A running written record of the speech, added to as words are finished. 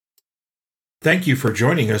Thank you for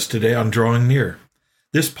joining us today on Drawing Near.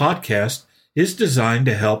 This podcast is designed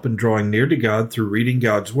to help in drawing near to God through reading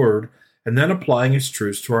God's Word and then applying its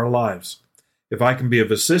truths to our lives. If I can be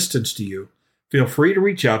of assistance to you, feel free to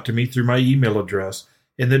reach out to me through my email address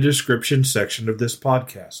in the description section of this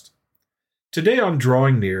podcast. Today on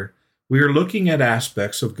Drawing Near, we are looking at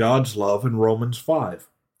aspects of God's love in Romans 5.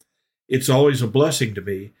 It's always a blessing to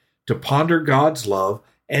me to ponder God's love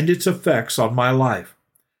and its effects on my life.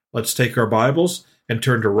 Let's take our Bibles and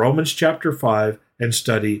turn to Romans chapter 5 and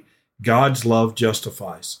study God's Love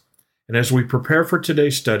Justifies. And as we prepare for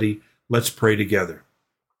today's study, let's pray together.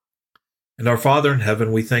 And our Father in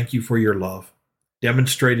heaven, we thank you for your love,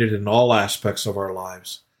 demonstrated in all aspects of our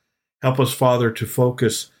lives. Help us, Father, to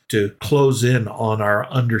focus, to close in on our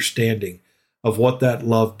understanding of what that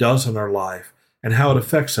love does in our life and how it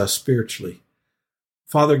affects us spiritually.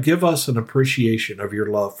 Father, give us an appreciation of your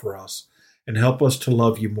love for us, and help us to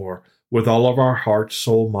love you more with all of our heart,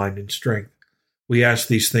 soul, mind, and strength. We ask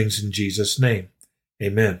these things in Jesus' name.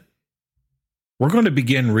 Amen. We're going to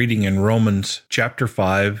begin reading in Romans chapter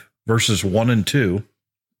 5, verses 1 and 2.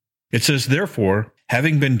 It says, "Therefore,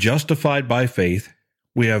 having been justified by faith,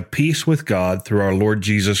 we have peace with God through our Lord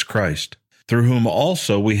Jesus Christ, through whom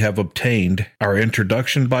also we have obtained our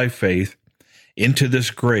introduction by faith into this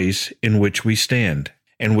grace in which we stand,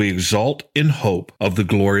 and we exult in hope of the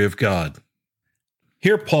glory of God."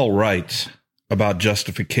 Here Paul writes about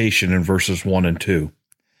justification in verses 1 and 2.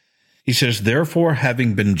 He says, "Therefore,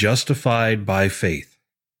 having been justified by faith."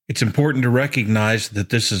 It's important to recognize that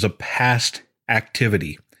this is a past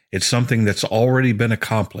activity. It's something that's already been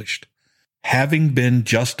accomplished. Having been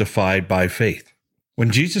justified by faith. When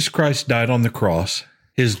Jesus Christ died on the cross,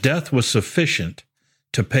 his death was sufficient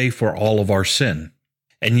to pay for all of our sin.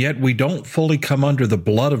 And yet we don't fully come under the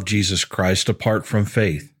blood of Jesus Christ apart from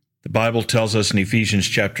faith. The Bible tells us in Ephesians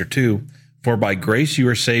chapter 2, "For by grace you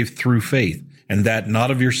are saved through faith, and that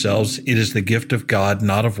not of yourselves, it is the gift of God,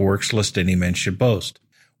 not of works, lest any man should boast."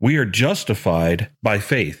 We are justified by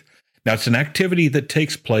faith. Now, it's an activity that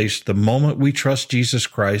takes place the moment we trust Jesus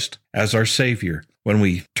Christ as our Savior. When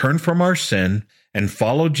we turn from our sin and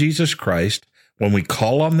follow Jesus Christ, when we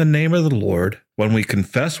call on the name of the Lord, when we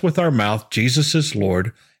confess with our mouth Jesus is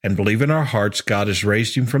Lord, and believe in our hearts God has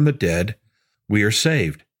raised him from the dead, we are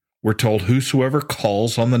saved. We're told whosoever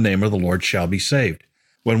calls on the name of the Lord shall be saved.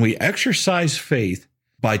 When we exercise faith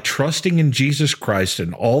by trusting in Jesus Christ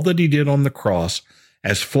and all that he did on the cross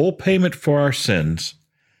as full payment for our sins,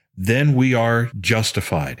 then we are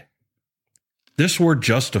justified. This word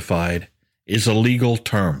justified is a legal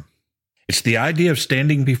term. It's the idea of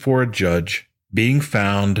standing before a judge, being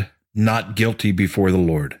found not guilty before the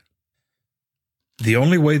Lord. The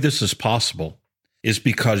only way this is possible is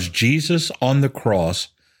because Jesus on the cross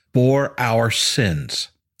bore our sins,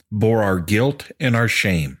 bore our guilt and our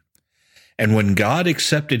shame. And when God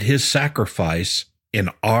accepted his sacrifice in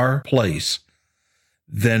our place,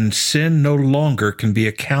 then sin no longer can be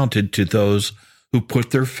accounted to those who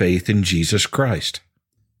put their faith in Jesus Christ.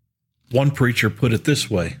 One preacher put it this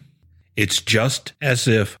way, "It's just as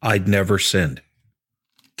if I'd never sinned."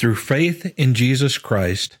 Through faith in Jesus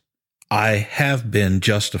Christ, I have been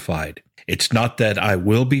justified. It's not that I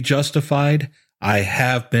will be justified, I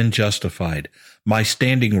have been justified. My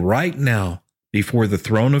standing right now before the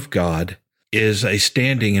throne of God is a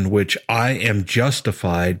standing in which I am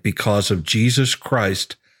justified because of Jesus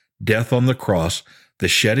Christ's death on the cross, the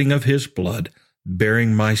shedding of his blood,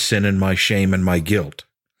 bearing my sin and my shame and my guilt.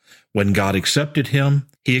 When God accepted him,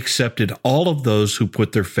 he accepted all of those who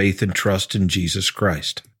put their faith and trust in Jesus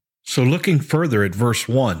Christ. So looking further at verse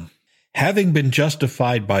 1, having been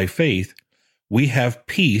justified by faith, we have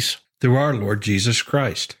peace through our Lord Jesus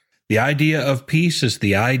Christ. The idea of peace is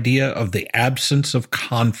the idea of the absence of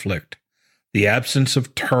conflict, the absence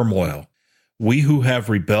of turmoil. We who have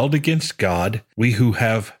rebelled against God, we who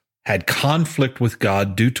have had conflict with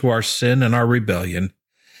God due to our sin and our rebellion,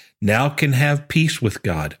 now can have peace with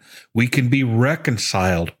God. We can be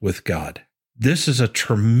reconciled with God. This is a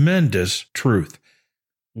tremendous truth.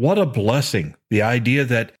 What a blessing, the idea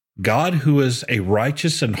that God, who is a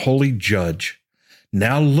righteous and holy judge,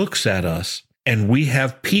 now looks at us and we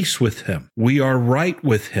have peace with him. We are right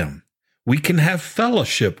with him. We can have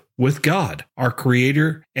fellowship with God, our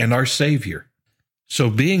Creator and our Savior. So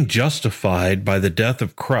being justified by the death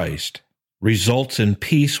of Christ results in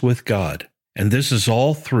peace with God. And this is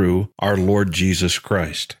all through our Lord Jesus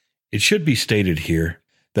Christ. It should be stated here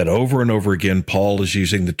that over and over again, Paul is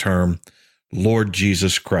using the term Lord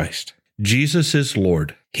Jesus Christ. Jesus is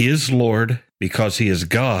Lord. He is Lord because he is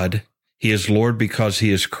God. He is Lord because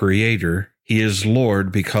he is Creator. He is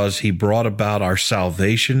Lord because he brought about our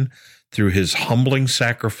salvation through his humbling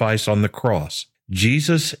sacrifice on the cross.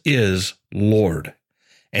 Jesus is Lord,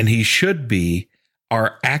 and he should be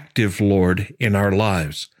our active Lord in our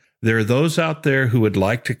lives. There are those out there who would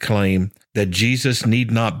like to claim that Jesus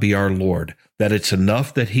need not be our Lord, that it's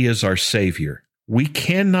enough that he is our Savior. We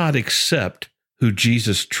cannot accept who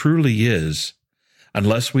Jesus truly is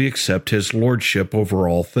unless we accept his lordship over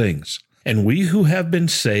all things. And we who have been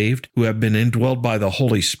saved, who have been indwelled by the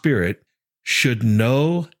Holy Spirit, should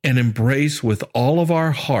know and embrace with all of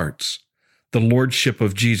our hearts the lordship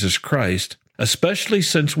of Jesus Christ, especially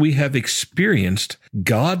since we have experienced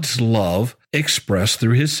God's love expressed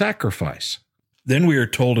through his sacrifice. Then we are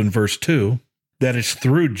told in verse 2 that it's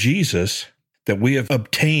through Jesus that we have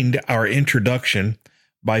obtained our introduction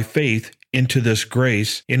by faith into this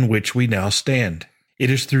grace in which we now stand. It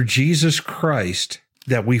is through Jesus Christ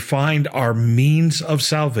that we find our means of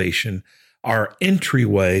salvation, our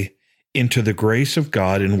entryway into the grace of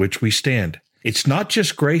God in which we stand. It's not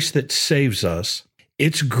just grace that saves us,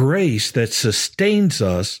 it's grace that sustains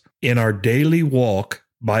us in our daily walk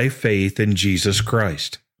by faith in Jesus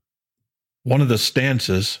Christ. One of the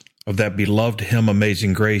stanzas of that beloved hymn,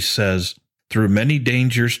 Amazing Grace, says, "Through many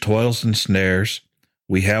dangers, toils, and snares,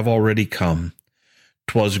 we have already come.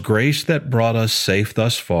 'Twas grace that brought us safe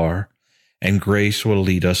thus far, and grace will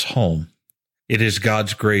lead us home." It is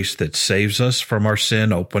God's grace that saves us from our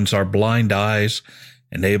sin, opens our blind eyes,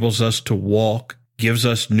 enables us to walk, gives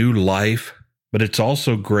us new life, but it's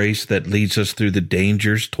also grace that leads us through the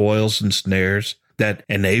dangers, toils, and snares, that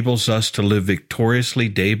enables us to live victoriously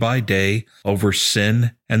day by day over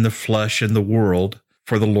sin and the flesh and the world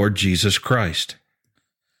for the Lord Jesus Christ.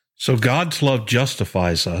 So God's love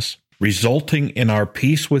justifies us, resulting in our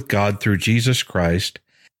peace with God through Jesus Christ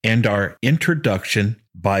and our introduction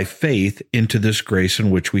by faith into this grace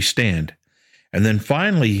in which we stand. And then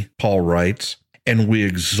finally, Paul writes, "And we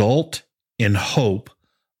exult in hope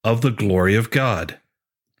of the glory of God."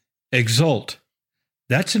 Exult.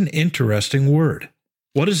 That's an interesting word.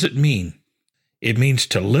 What does it mean? It means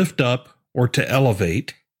to lift up or to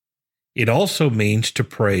elevate. It also means to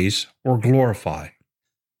praise or glorify.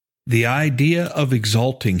 The idea of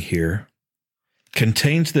exalting here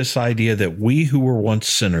contains this idea that we who were once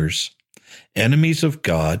sinners, enemies of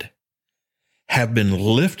God, have been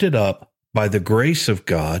lifted up by the grace of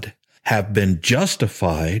God, have been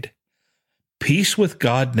justified. Peace with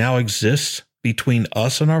God now exists between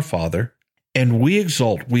us and our Father, and we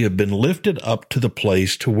exult. We have been lifted up to the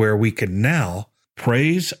place to where we can now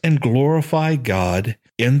praise and glorify God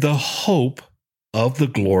in the hope of the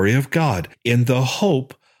glory of God, in the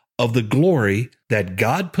hope of the glory that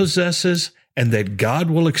God possesses and that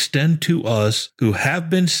God will extend to us who have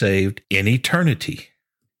been saved in eternity.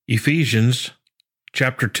 Ephesians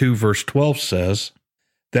chapter 2, verse 12 says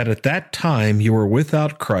that at that time you were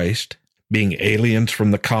without Christ, being aliens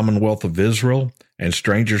from the commonwealth of Israel and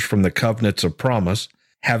strangers from the covenants of promise,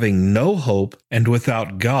 having no hope and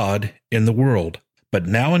without God in the world. But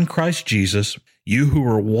now in Christ Jesus, you who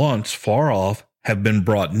were once far off have been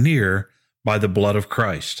brought near by the blood of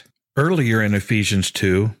Christ. Earlier in Ephesians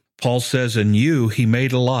 2, Paul says, "And you he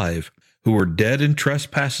made alive, who were dead in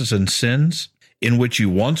trespasses and sins, in which you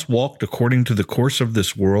once walked according to the course of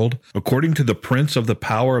this world, according to the prince of the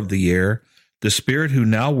power of the air, the spirit who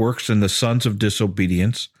now works in the sons of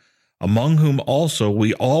disobedience, among whom also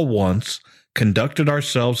we all once conducted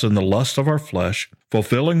ourselves in the lust of our flesh,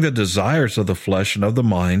 fulfilling the desires of the flesh and of the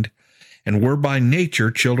mind, and were by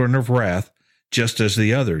nature children of wrath, just as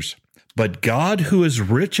the others. But God, who is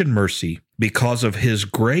rich in mercy, because of his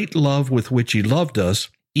great love with which he loved us,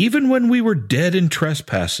 even when we were dead in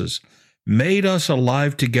trespasses, made us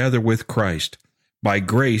alive together with Christ. By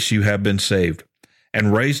grace you have been saved,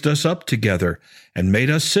 and raised us up together, and made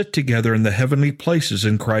us sit together in the heavenly places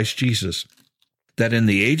in Christ Jesus, that in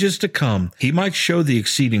the ages to come he might show the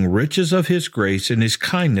exceeding riches of his grace and his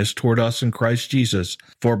kindness toward us in Christ Jesus.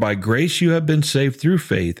 For by grace you have been saved through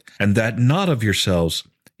faith, and that not of yourselves.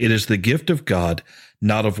 It is the gift of God,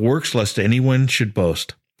 not of works, lest anyone should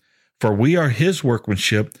boast. For we are his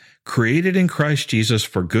workmanship, created in Christ Jesus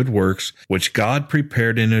for good works, which God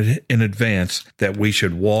prepared in advance that we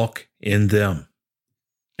should walk in them."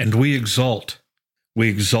 And we exult. We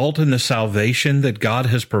exult in the salvation that God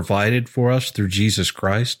has provided for us through Jesus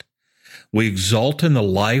Christ. We exult in the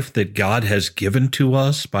life that God has given to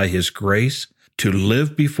us by his grace to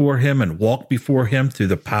live before him and walk before him through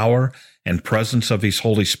the power and presence of his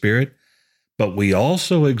Holy Spirit. But we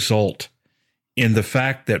also exult in the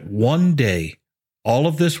fact that one day all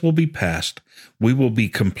of this will be past. We will be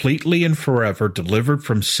completely and forever delivered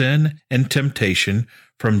from sin and temptation,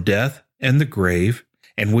 from death and the grave,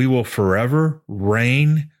 and we will forever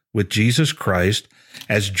reign with Jesus Christ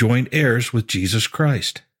as joint heirs with Jesus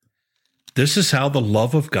Christ. This is how the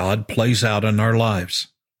love of God plays out in our lives.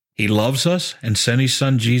 He loves us and sent His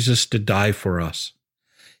Son Jesus to die for us.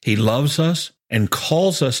 He loves us and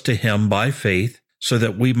calls us to Him by faith so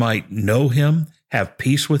that we might know Him, have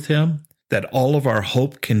peace with Him, that all of our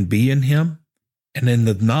hope can be in Him, and in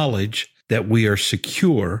the knowledge that we are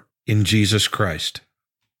secure in Jesus Christ.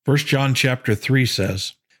 1 John chapter 3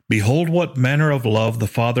 says, "Behold what manner of love the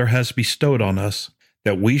Father has bestowed on us,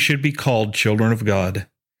 that we should be called children of God.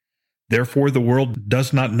 Therefore the world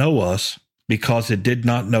does not know us, because it did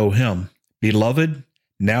not know Him. Beloved,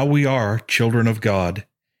 now we are children of God,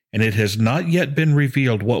 and it has not yet been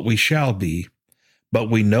revealed what we shall be. But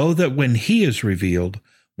we know that when He is revealed,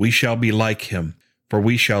 we shall be like Him, for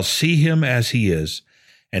we shall see Him as He is.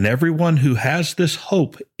 And everyone who has this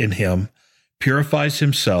hope in Him purifies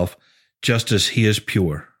himself just as He is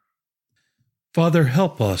pure." Father,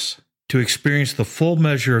 help us to experience the full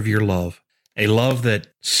measure of your love, a love that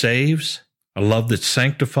saves, a love that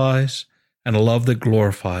sanctifies, and a love that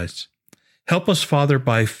glorifies. Help us, Father,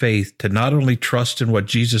 by faith to not only trust in what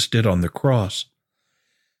Jesus did on the cross,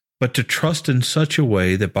 but to trust in such a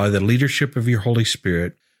way that by the leadership of your Holy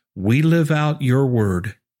Spirit, we live out your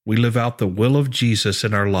word. We live out the will of Jesus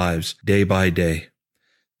in our lives day by day.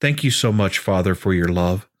 Thank you so much, Father, for your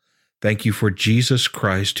love. Thank you for Jesus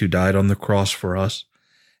Christ who died on the cross for us.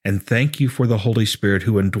 And thank you for the Holy Spirit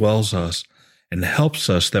who indwells us and helps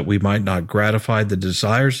us that we might not gratify the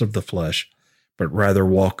desires of the flesh, but rather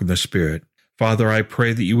walk in the Spirit. Father, I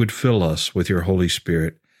pray that you would fill us with your Holy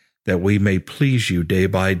Spirit, that we may please you day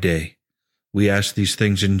by day. We ask these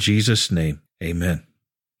things in Jesus' name. Amen.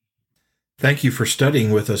 Thank you for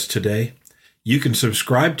studying with us today. You can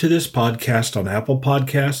subscribe to this podcast on Apple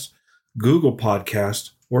Podcasts, Google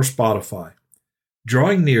Podcasts, or Spotify.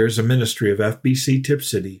 Drawing Near is a ministry of FBC Tipp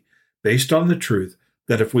City based on the truth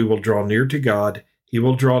that if we will draw near to God, He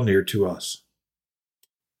will draw near to us.